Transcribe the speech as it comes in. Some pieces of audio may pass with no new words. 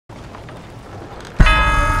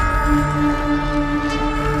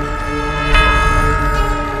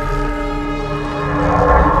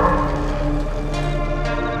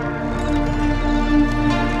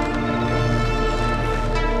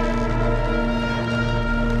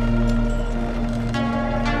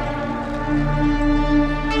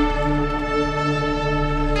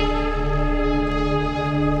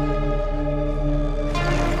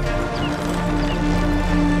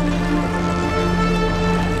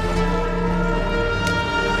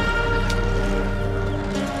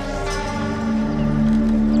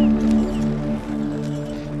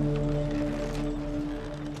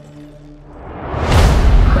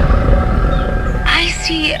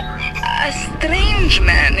strange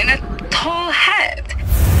man in a tall hat.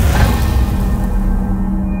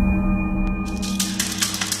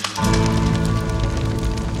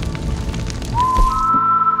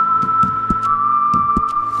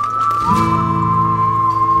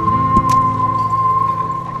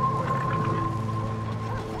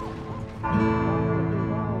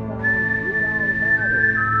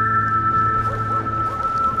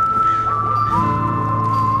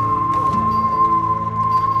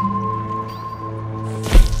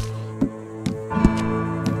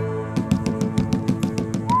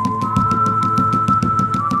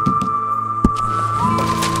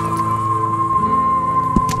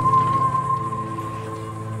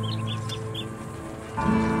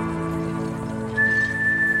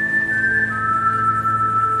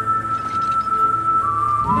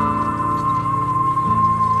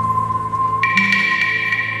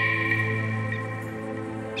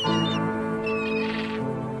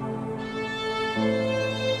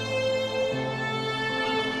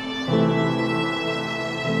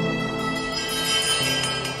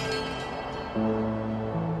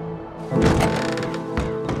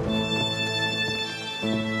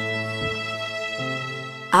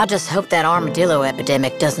 I just hope that armadillo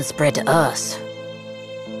epidemic doesn't spread to us.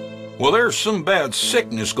 Well, there's some bad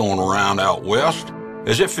sickness going around out west,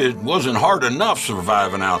 as if it wasn't hard enough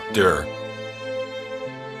surviving out there.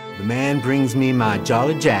 The man brings me my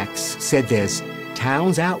Jolly Jacks, said there's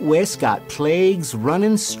towns out west got plagues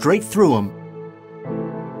running straight through them.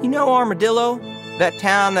 You know Armadillo? That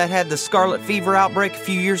town that had the scarlet fever outbreak a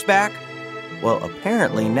few years back? Well,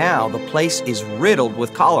 apparently now the place is riddled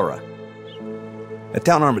with cholera. That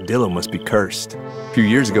town Armadillo must be cursed. A few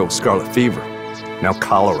years ago, it was scarlet fever. Now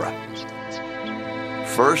cholera.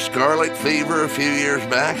 First scarlet fever a few years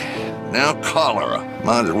back, now cholera.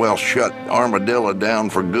 Might as well shut Armadillo down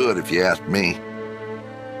for good if you ask me.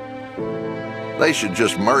 They should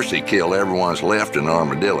just mercy kill everyone's left in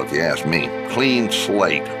Armadillo if you ask me. Clean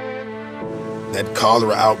slate. That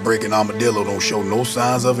cholera outbreak in Armadillo don't show no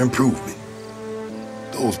signs of improvement.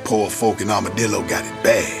 Those poor folk in Armadillo got it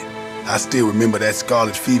bad. I still remember that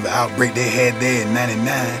scarlet fever outbreak they had there in '99.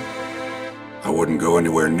 I wouldn't go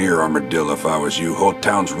anywhere near Armadillo if I was you. Whole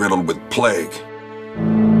town's riddled with plague.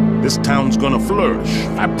 This town's gonna flourish,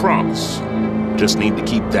 I promise. Just need to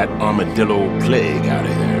keep that Armadillo Plague out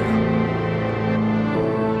of here.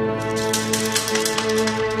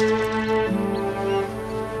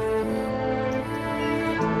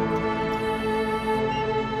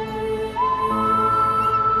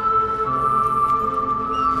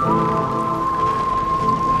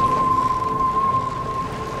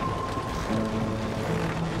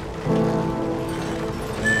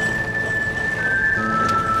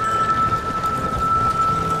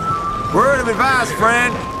 Word of advice,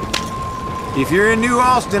 friend. If you're in New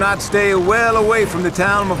Austin, I'd stay well away from the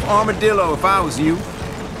town of Armadillo if I was you.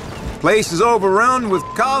 Place is overrun with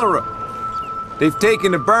cholera. They've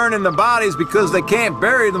taken to burning the bodies because they can't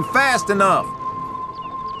bury them fast enough.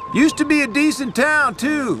 Used to be a decent town,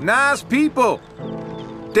 too. Nice people.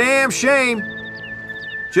 Damn shame.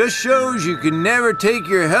 Just shows you can never take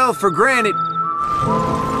your health for granted.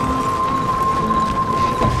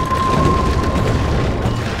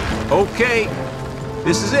 Okay,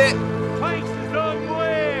 this is it. Place is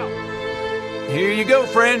unwell. Here you go,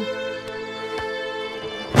 friend.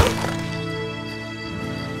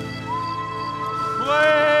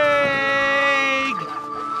 Plague!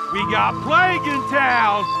 We got plague in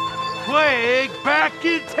town. Plague back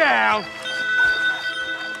in town.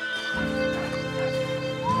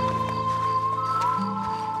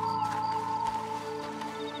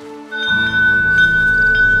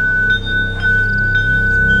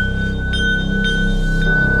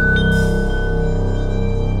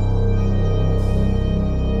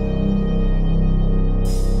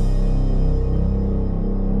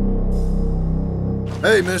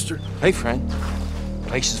 Hey, mister. Hey, friend.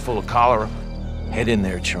 Place is full of cholera. Head in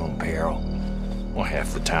there at your own peril. Well,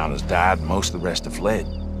 half the town has died, and most of the rest have fled.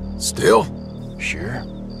 Still? Sure.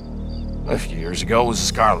 A few years ago it was the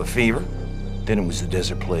scarlet fever. Then it was the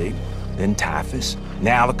desert plague. Then typhus.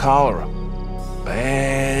 Now the cholera.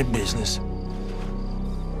 Bad business.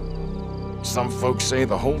 Some folks say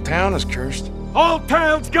the whole town is cursed. Whole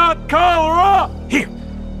town's got cholera! Here,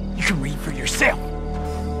 you can read for yourself.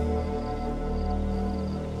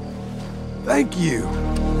 Thank you.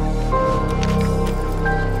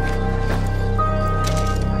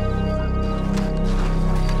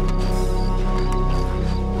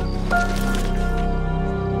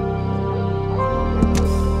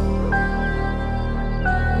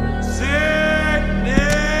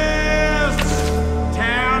 Sickness!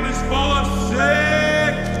 Town is full of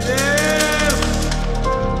sickness!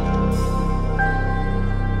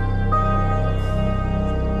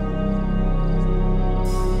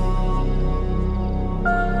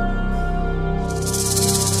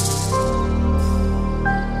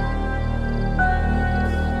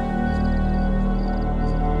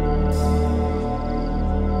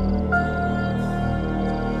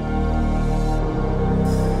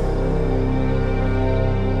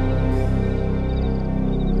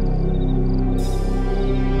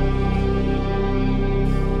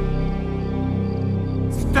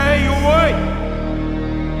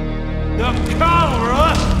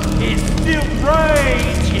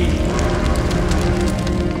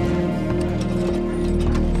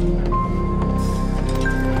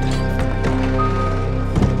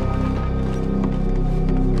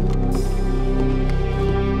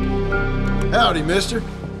 Howdy, mister.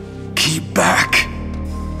 Keep back.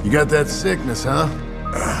 You got that sickness, huh?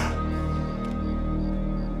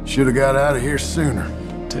 Should have got out of here sooner.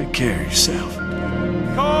 Take care of yourself.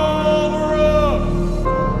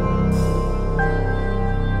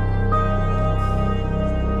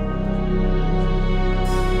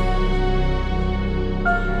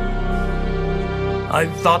 I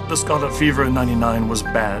thought the scarlet fever in '99 was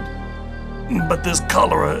bad, but this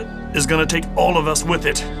cholera is gonna take all of us with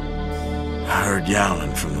it. I heard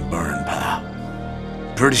yowling from the burn pile.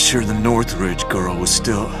 Pretty sure the Northridge girl was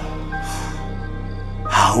still...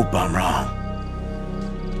 I hope I'm wrong.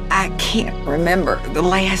 I can't remember the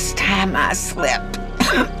last time I slept.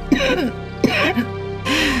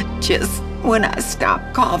 Just when I stop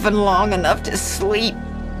coughing long enough to sleep,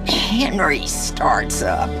 Henry starts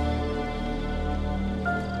up.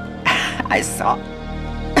 I saw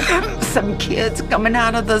some kids coming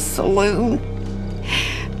out of the saloon.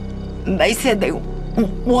 They said they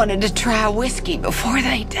wanted to try whiskey before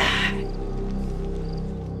they died.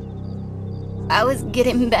 I was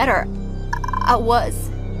getting better. I was.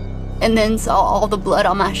 And then saw all the blood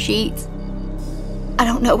on my sheets. I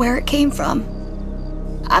don't know where it came from.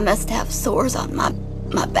 I must have sores on my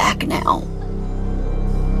back now.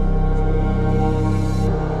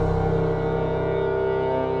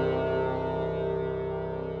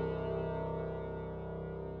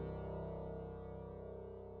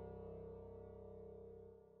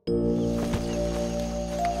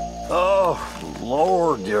 Oh,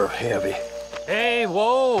 Lord, you're heavy. Hey,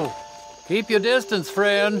 whoa! Keep your distance,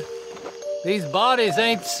 friend. These bodies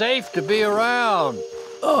ain't safe to be around.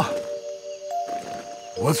 Oh.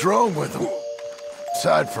 What's wrong with them?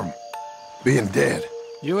 Aside from being dead.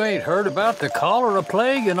 You ain't heard about the cholera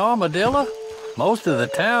plague in Armadillo? Most of the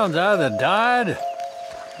town's either died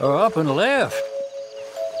or up and left.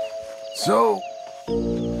 So,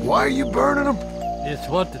 why are you burning them? It's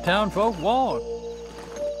what the townfolk want.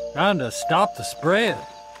 Trying to stop the spread.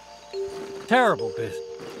 Terrible business.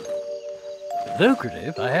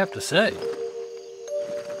 Lucrative, I have to say.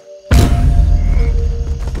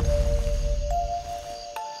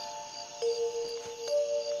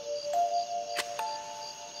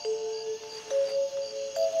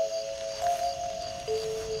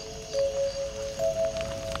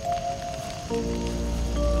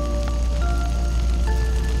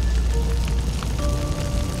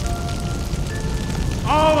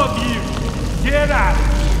 All of you, get out!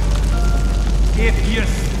 If you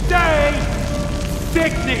stay,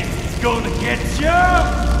 sickness is gonna get you!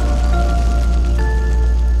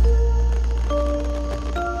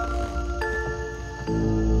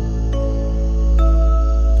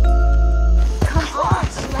 Come on,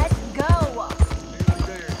 let's go!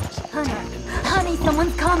 Honey,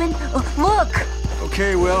 someone's coming. Look!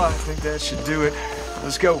 Okay, well, I think that should do it.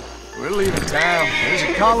 Let's go. We're leaving town. There's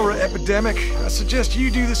a cholera epidemic. I suggest you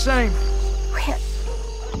do the same. Where?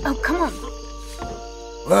 Oh, come on.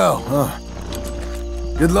 Well,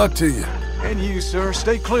 good luck to you. And you, sir.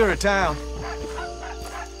 Stay clear of town.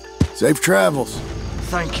 Safe travels.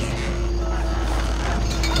 Thank you.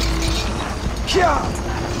 Yeah!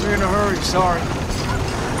 We're in a hurry, sorry.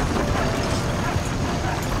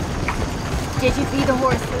 Did you feed the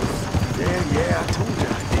horses? Yeah, I told you I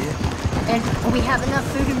did. And we have enough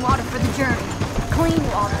food and water for the journey. Clean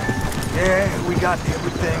water. Yeah, we got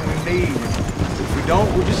everything we need. If we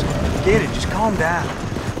don't, we'll just get it. Just calm down.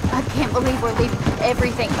 I can't believe we're leaving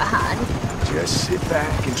everything behind. Just sit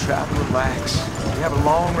back and try to relax. We have a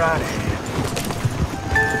long ride ahead.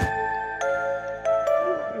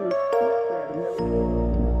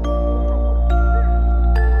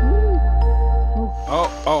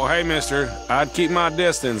 Oh, hey, mister. I'd keep my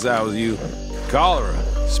distance, I was you. Cholera,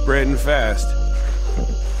 spreading fast.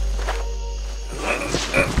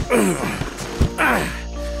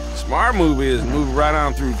 Smart move is move right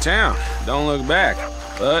on through town. Don't look back.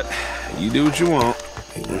 But you do what you want.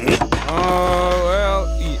 Oh, well,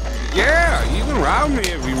 yeah, you can rob me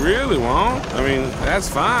if you really want. I mean, that's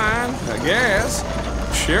fine, I guess.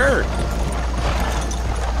 Sure.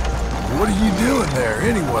 What are you doing there,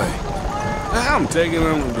 anyway? I'm taking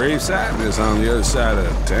them to gravesite that's on the other side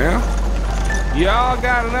of town. Y'all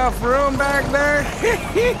got enough room back there?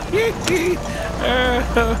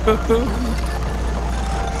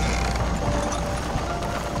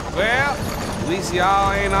 Well, at least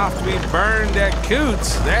y'all ain't off to be burned at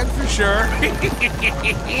Coots, that's for sure.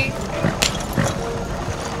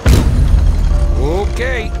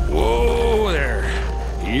 Okay, whoa there.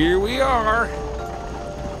 Here we are.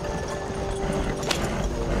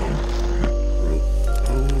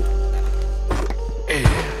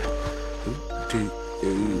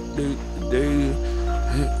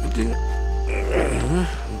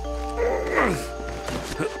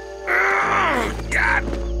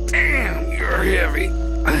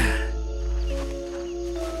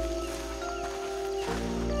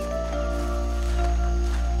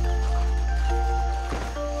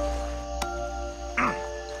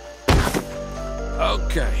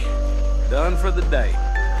 of the day.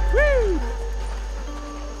 Woo!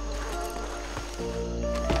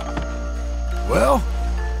 Well,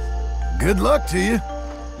 good luck to you.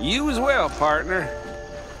 You as well, partner.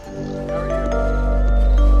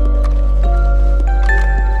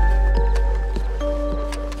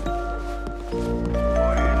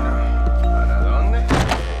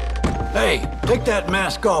 Hey, take that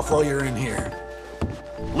mask off while you're in here.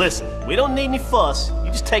 Listen, we don't need any fuss.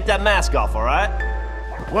 You just take that mask off, all right?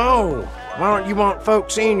 Whoa! Why don't you want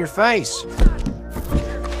folks seeing your face?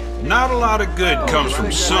 Not a lot of good comes from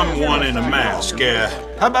someone in a mask.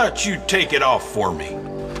 How about you take it off for me?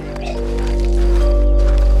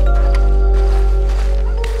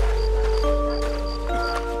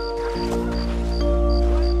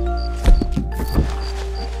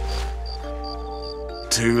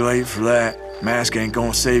 Too late for that. Mask ain't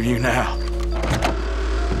gonna save you now.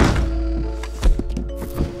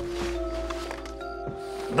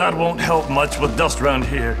 That won't help much with dust around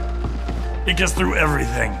here. It gets through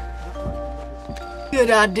everything. Good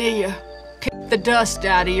idea. Pick the dust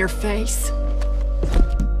out of your face.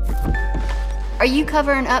 Are you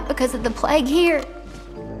covering up because of the plague here?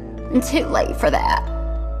 Too late for that.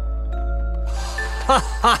 Ha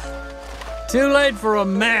ha! Too late for a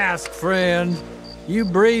mask, friend. You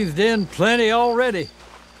breathed in plenty already.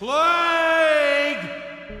 Plague!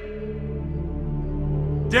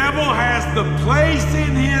 Devil has the place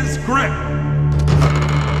in his grip.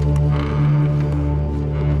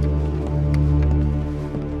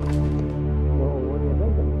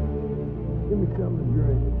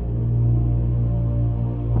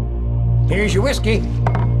 Here's your whiskey.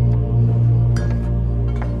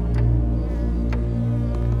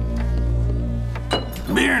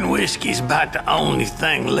 Beer and whiskey's about the only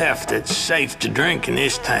thing left that's safe to drink in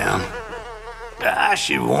this town. I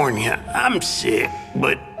should warn you, I'm sick,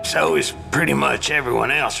 but so is pretty much everyone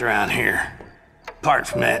else around here. Apart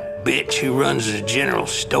from that bitch who runs the general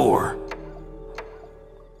store.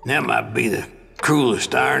 That might be the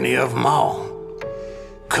cruelest irony of them all.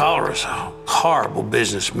 Cholera's a horrible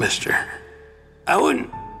business, mister. I wouldn't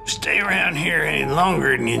stay around here any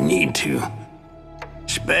longer than you need to.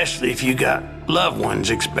 Especially if you got loved ones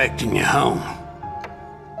expecting you home.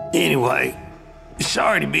 Anyway,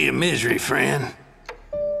 sorry to be a misery, friend.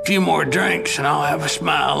 A few more drinks and I'll have a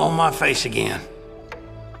smile on my face again.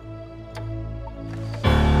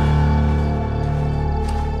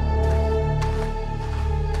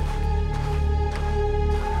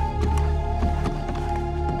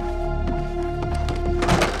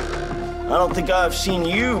 I don't think I've seen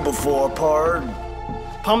you before, pard.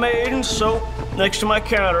 Pomade and soap next to my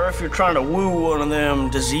counter if you're trying to woo one of them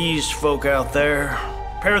diseased folk out there.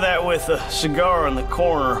 Pair that with a cigar in the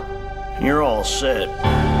corner, and you're all set.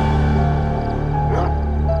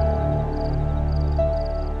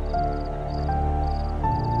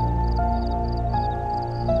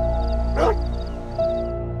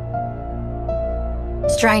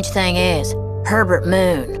 Strange thing is, Herbert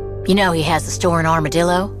Moon, you know he has the store in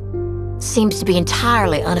Armadillo, seems to be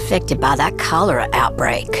entirely unaffected by that cholera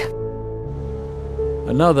outbreak.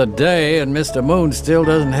 Another day and Mr. Moon still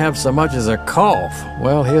doesn't have so much as a cough.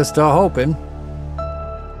 Well, here's to hoping.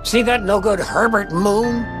 See that no-good Herbert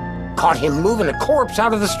Moon? Caught him moving a corpse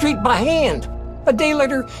out of the street by hand. A day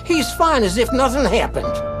later, he's fine as if nothing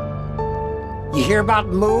happened. You hear about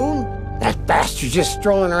Moon? That bastard just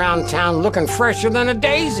strolling around town looking fresher than a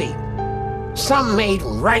daisy. Something ain't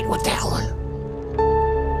right with that one.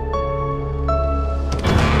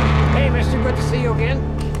 Hey, mister, good to see you again.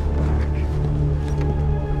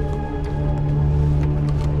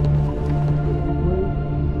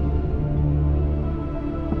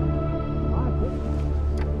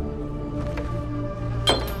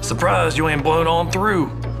 Surprised you ain't blown on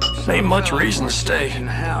through. Ain't much reason to stay.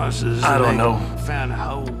 I don't know.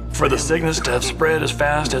 For the sickness to have spread as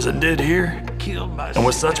fast as it did here, and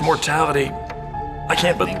with such mortality, I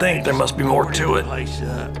can't but think there must be more to it.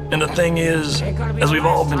 And the thing is, as we've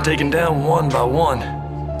all been taken down one by one,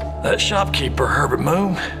 that shopkeeper, Herbert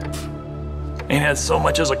Moon, ain't had so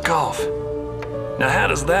much as a cough. Now how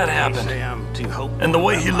does that happen? And the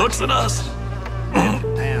way he looks at us,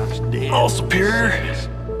 all superior.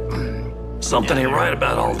 Something ain't right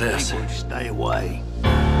about all this. Stay away.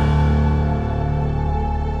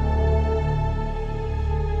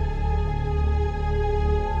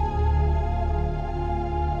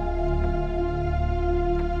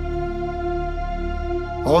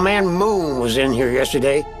 Old man Moon was in here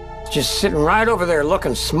yesterday, just sitting right over there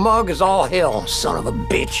looking smug as all hell, son of a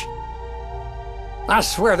bitch. I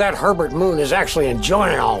swear that Herbert Moon is actually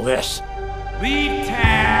enjoying all this. Leave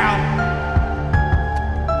town!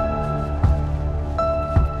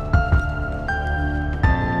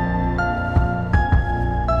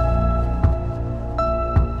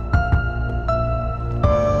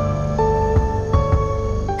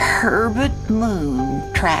 Herbert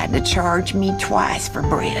Moon tried to charge me twice for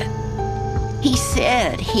bread. He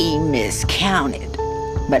said he miscounted,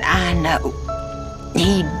 but I know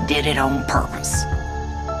he did it on purpose.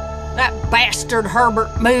 That bastard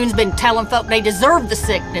Herbert Moon's been telling folk they deserve the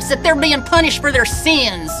sickness, that they're being punished for their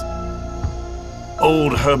sins.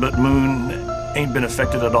 Old Herbert Moon ain't been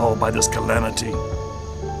affected at all by this calamity.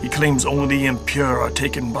 He claims only the impure are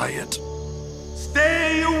taken by it.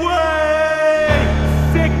 Stay away!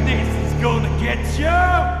 Sickness is gonna get you!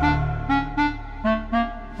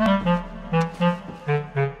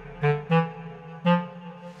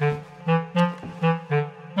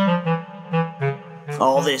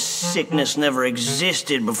 All this sickness never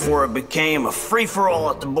existed before it became a free-for-all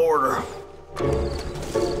at the border.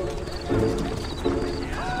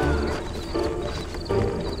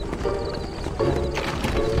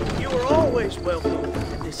 You are always welcome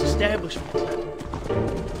at this establishment.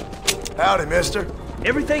 Howdy, mister.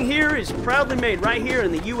 Everything here is proudly made right here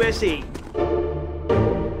in the USA.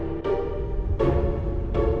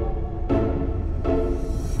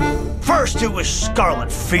 First it was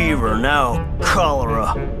scarlet fever, now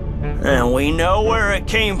cholera. And we know where it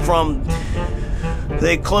came from.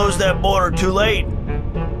 They closed that border too late.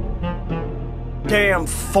 Damn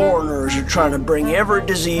foreigners are trying to bring every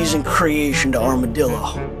disease in creation to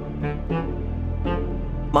Armadillo.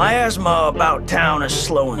 Miasma about town is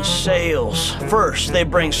slowing sales. First, they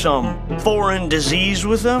bring some foreign disease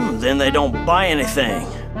with them, then they don't buy anything.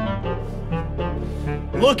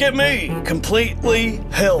 Look at me, completely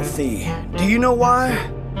healthy. Do you know why?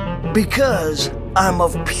 Because I'm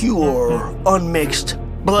of pure, unmixed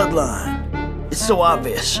bloodline. It's so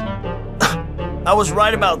obvious. I was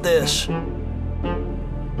right about this.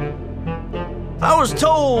 I was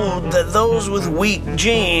told that those with weak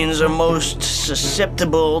genes are most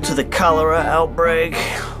susceptible to the cholera outbreak,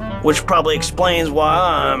 which probably explains why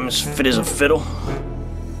I'm as fit as a fiddle.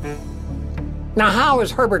 Now, how is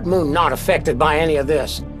Herbert Moon not affected by any of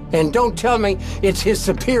this? And don't tell me it's his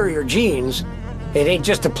superior genes. It ain't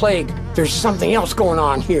just a plague. There's something else going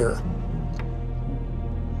on here.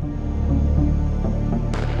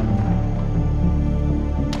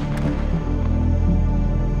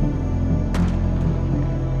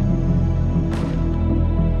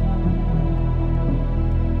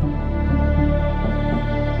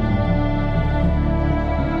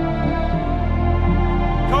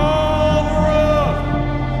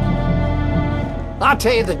 I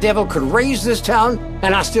tell you, the devil could raise this town,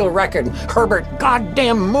 and I still reckon Herbert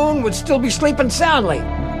goddamn Moon would still be sleeping soundly.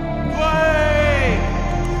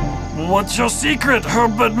 What's your secret,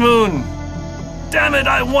 Herbert Moon? Damn it,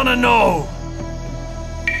 I want to know.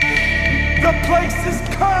 The place is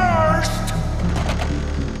cursed!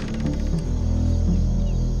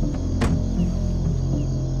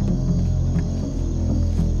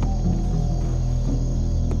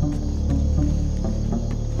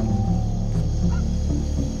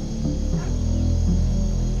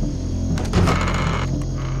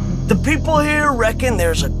 The people here reckon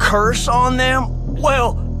there's a curse on them?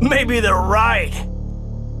 Well, maybe they're right.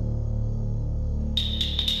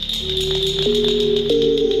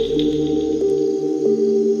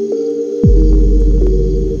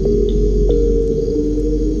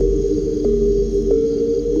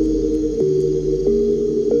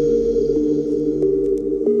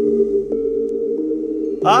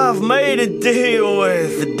 I've made a deal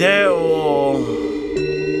with the devil.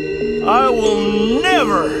 I will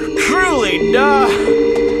never truly die.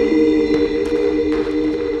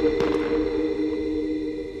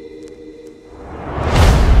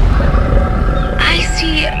 I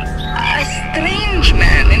see a strange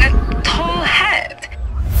man in a tall hat.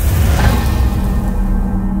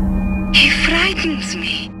 He frightens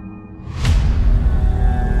me.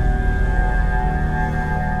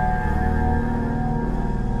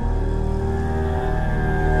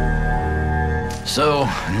 So,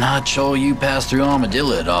 not sure you passed through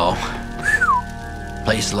Armadillo at all.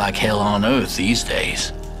 Place like hell on earth these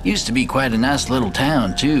days. Used to be quite a nice little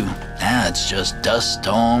town, too. Now it's just dust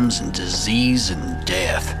storms and disease and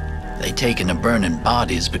death. They taking to burning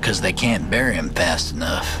bodies because they can't bury them fast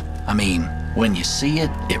enough. I mean, when you see it,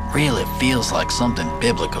 it really feels like something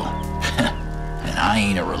biblical. And I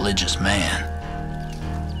ain't a religious man.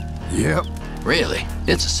 Yep. Really,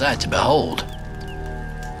 it's a sight to behold.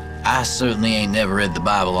 I certainly ain't never read the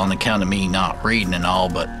Bible on account of me not reading and all,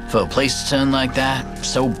 but for a place to turn like that,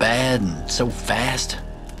 so bad and so fast,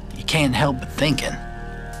 you can't help but thinking,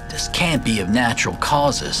 this can't be of natural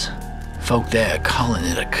causes. Folk there are calling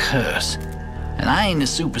it a curse. And I ain't a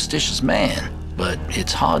superstitious man, but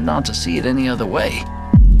it's hard not to see it any other way.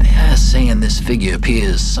 They are saying this figure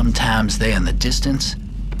appears sometimes there in the distance.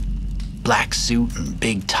 black suit and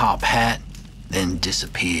big top hat, then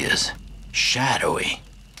disappears, shadowy,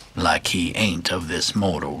 like he ain't of this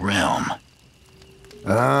mortal realm.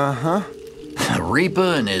 Uh-huh. Reaper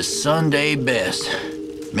and his Sunday best.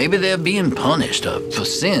 Maybe they're being punished for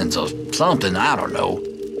sins or something, I don't know.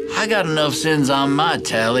 I got enough sins on my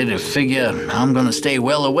tally to figure I'm gonna stay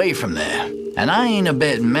well away from there. And I ain't a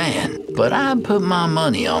betting man, but I'd put my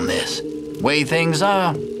money on this. Way things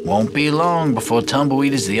are, won't be long before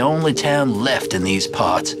Tumbleweed is the only town left in these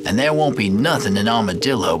parts, and there won't be nothing in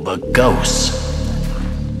Armadillo but ghosts.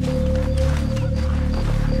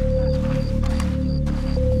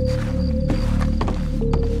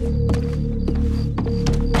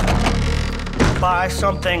 Buy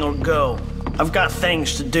something or go. I've got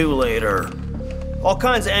things to do later. All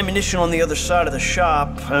kinds of ammunition on the other side of the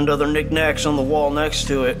shop, and other knickknacks on the wall next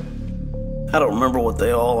to it. I don't remember what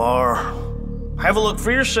they all are. Have a look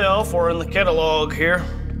for yourself or in the catalog here.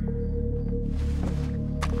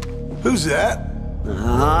 Who's that?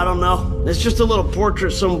 I don't know. It's just a little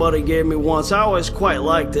portrait somebody gave me once. I always quite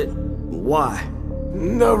liked it. Why?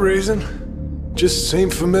 No reason. Just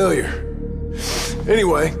seemed familiar.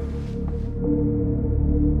 Anyway.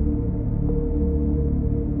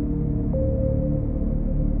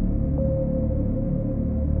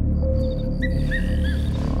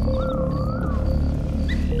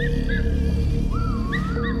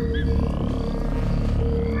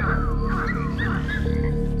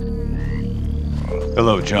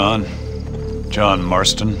 Hello, John. John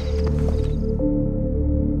Marston.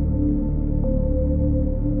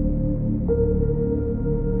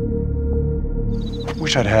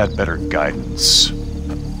 Wish I'd had better guidance.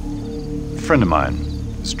 A friend of mine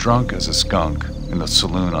is drunk as a skunk in the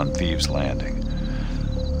saloon on Thieves' Landing.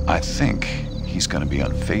 I think he's gonna be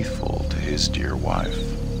unfaithful to his dear wife.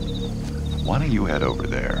 Why don't you head over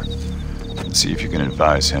there and see if you can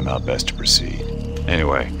advise him how best to proceed?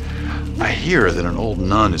 Anyway, I hear that an old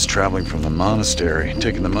nun is traveling from the monastery,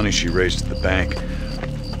 taking the money she raised at the bank.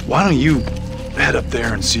 Why don't you head up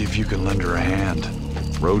there and see if you can lend her a hand?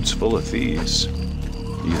 Road's full of thieves.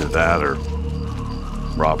 Either that or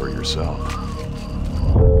rob her yourself.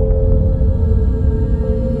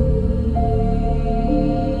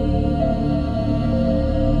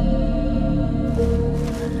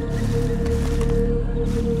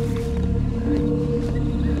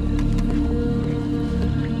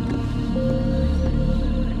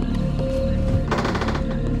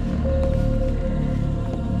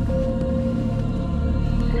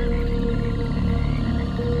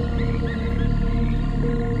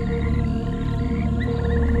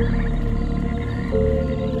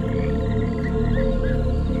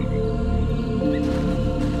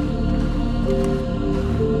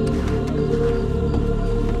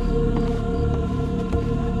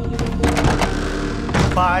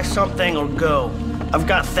 Buy something or go. I've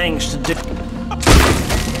got things to do.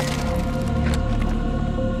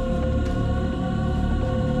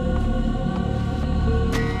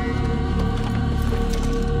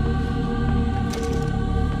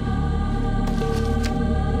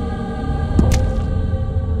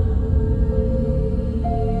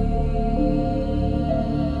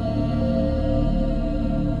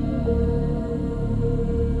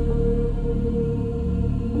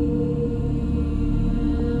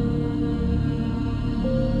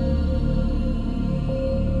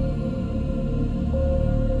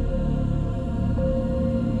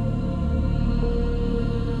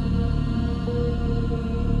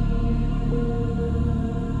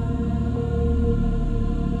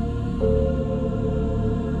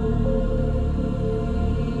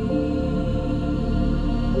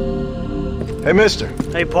 Hey, mister.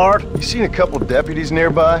 Hey, Pard. You seen a couple deputies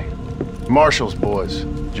nearby? Marshall's boys,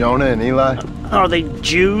 Jonah and Eli. Are they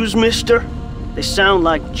Jews, mister? They sound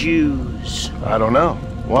like Jews. I don't know.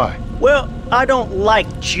 Why? Well, I don't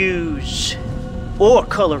like Jews. Or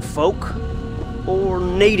colored folk. Or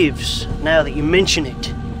natives, now that you mention it.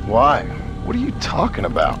 Why? What are you talking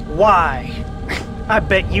about? Why? I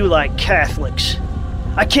bet you like Catholics.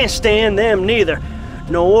 I can't stand them neither.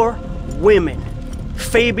 Nor women.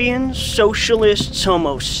 Fabians, socialists,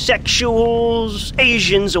 homosexuals,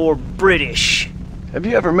 Asians, or British. Have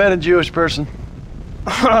you ever met a Jewish person?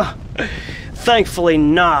 Thankfully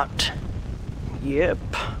not. Yep.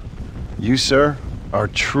 You, sir, are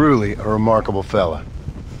truly a remarkable fella.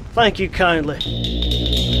 Thank you kindly.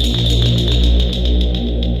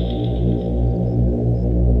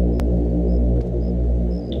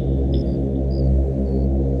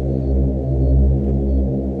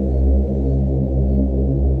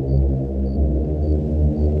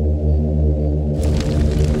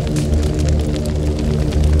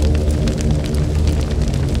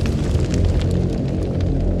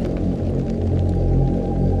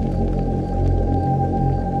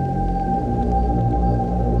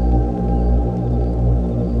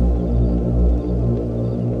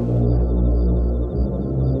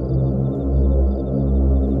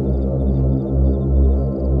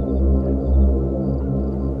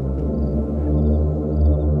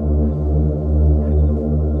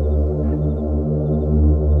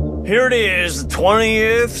 Here it is, the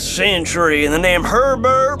 20th century, and the name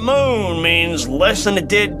Herbert Moon means less than it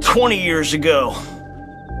did 20 years ago.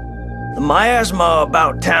 The miasma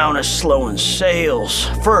about town is slowing sales.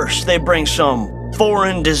 First, they bring some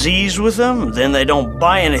foreign disease with them, then they don't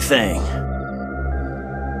buy anything.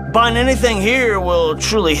 Buying anything here will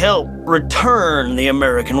truly help return the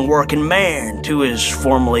American working man to his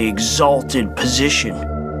formerly exalted position.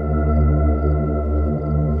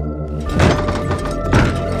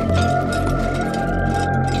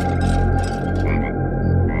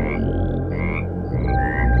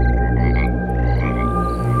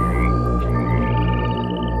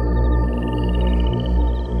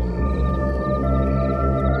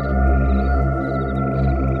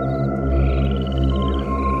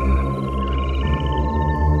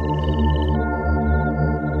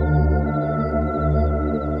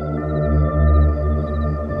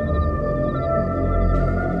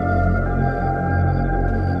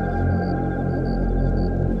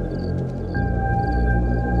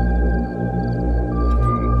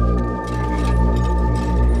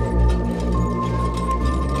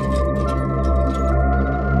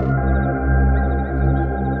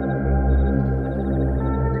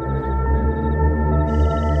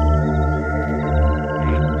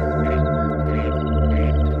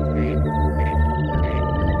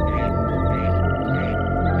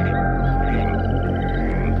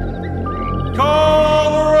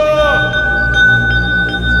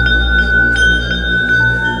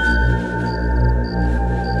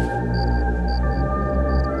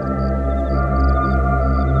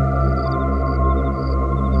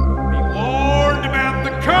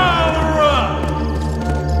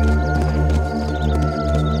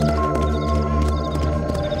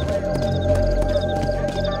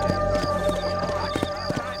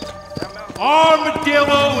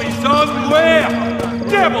 Armadillo is unwell.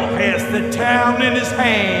 Devil has the town in his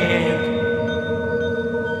hand.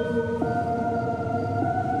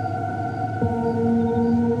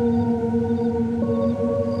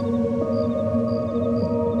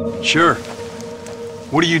 Sure.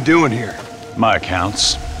 What are you doing here? My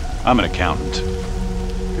accounts. I'm an accountant.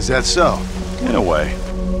 Is that so? In a way.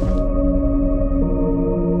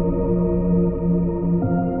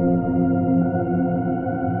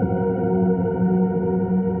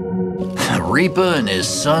 Reaper and his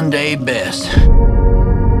Sunday best.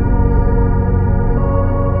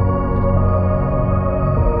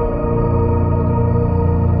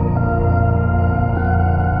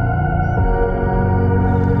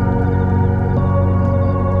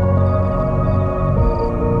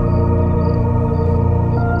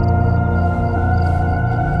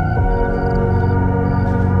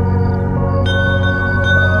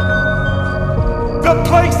 The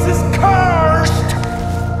place is cursed!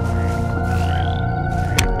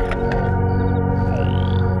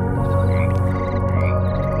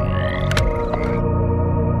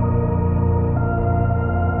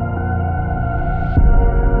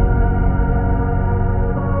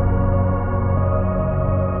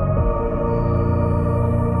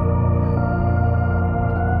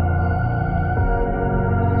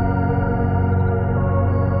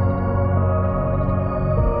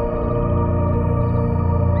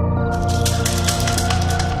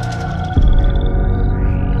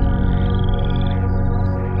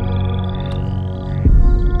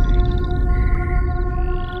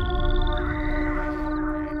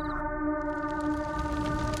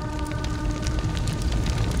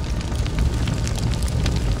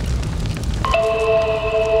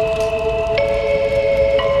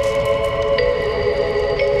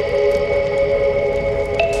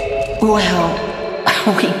 Well,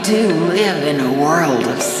 we do live in a world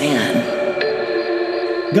of sin.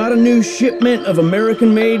 Got a new shipment of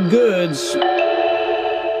American-made goods.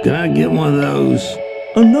 Can I get one of those?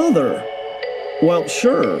 Another? Well,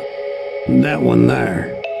 sure. That one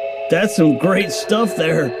there. That's some great stuff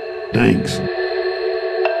there. Thanks.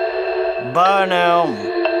 Bye now.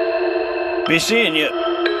 Be seeing you.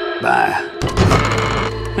 Bye.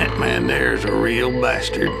 That man there's a real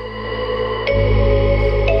bastard.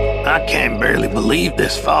 I can't barely believe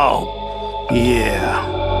this fog. Yeah.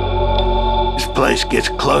 This place gets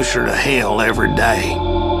closer to hell every day.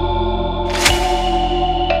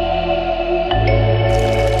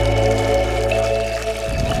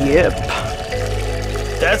 Yep.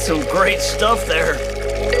 That's some great stuff there.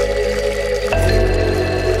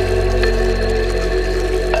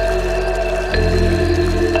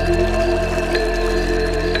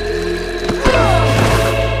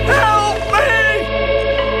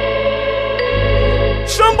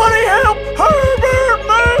 Somebody help Herbert,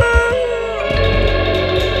 man!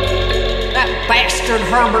 That bastard bastard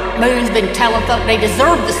Herbert Moon's been telling folk they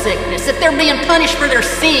deserve the sickness if they're being punished for their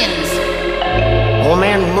sins. Old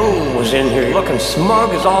man Moon was in here looking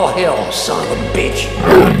smug as all hell, son of a bitch.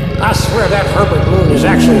 I swear that Herbert Moon is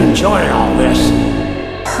actually enjoying all this.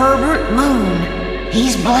 Herbert Moon?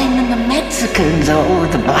 He's blaming the Mexicans or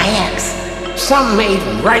the blacks. Something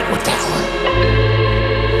ain't right with that one.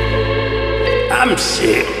 I'm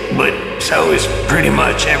sick, but so is pretty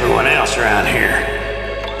much everyone else around here.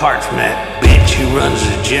 Apart from that bitch who runs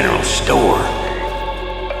the general store.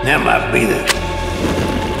 That might be the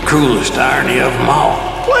cruelest irony of them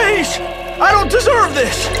all. Please! I don't deserve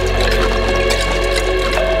this!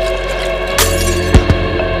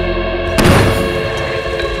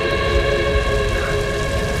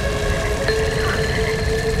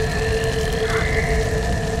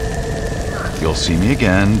 You'll see me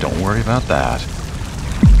again, don't worry about that.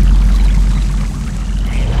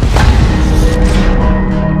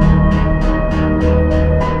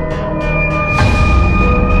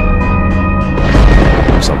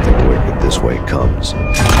 Something wicked this way comes. You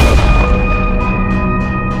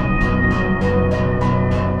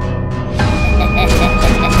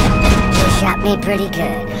shot me pretty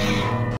good.